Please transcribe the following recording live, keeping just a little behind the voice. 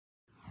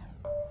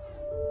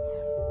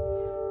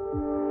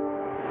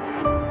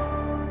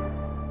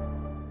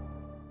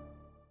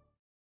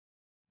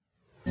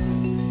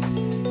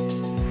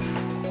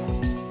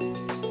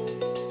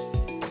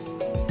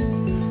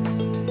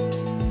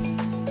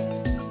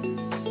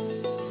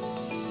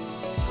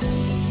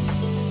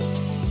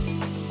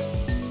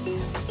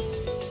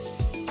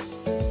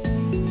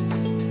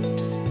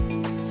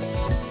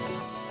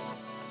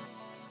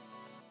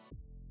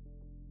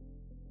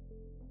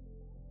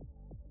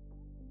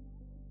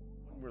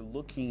We're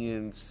looking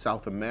in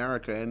South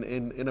America and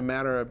in a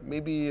matter of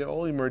maybe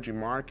all emerging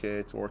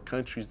markets or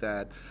countries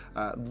that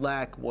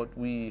lack what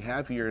we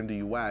have here in the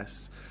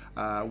U.S.,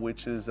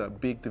 which is a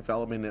big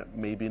development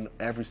maybe in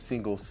every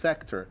single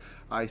sector.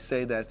 I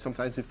say that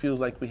sometimes it feels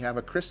like we have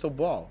a crystal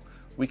ball.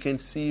 We can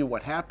see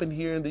what happened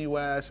here in the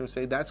U.S. and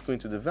say that's going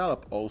to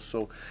develop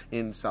also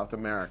in South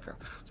America.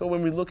 So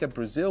when we look at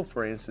Brazil,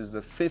 for instance,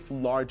 the 5th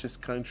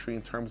largest country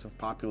in terms of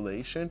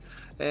population,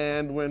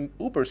 and when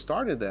Uber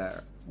started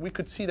there, we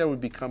could see that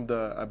would become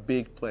a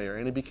big player,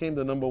 and it became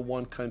the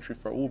 #1 country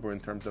for Uber in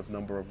terms of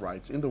number of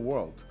rides in the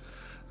world.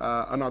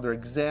 Another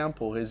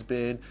example has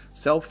been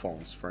cell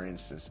phones, for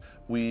instance.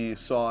 We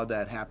saw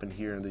that happen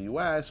here in the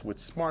U.S. with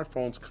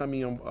smartphones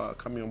coming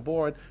on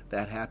board.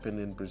 That happened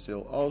in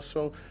Brazil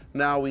also.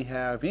 Now we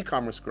have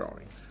e-commerce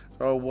growing.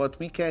 So what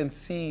we can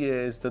see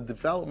is the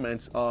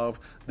developments of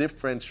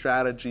different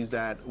strategies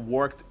that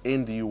worked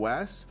in the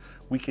U.S.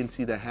 We can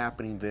see that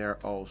happening there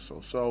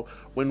also. So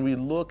when we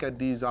look at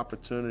these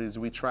opportunities,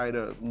 we try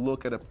to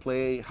look at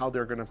how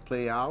they're going to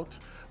play out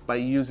by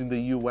using the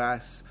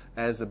U.S.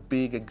 as a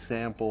big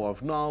example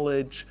of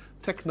knowledge,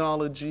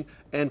 technology,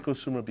 and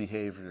consumer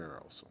behavior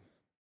also.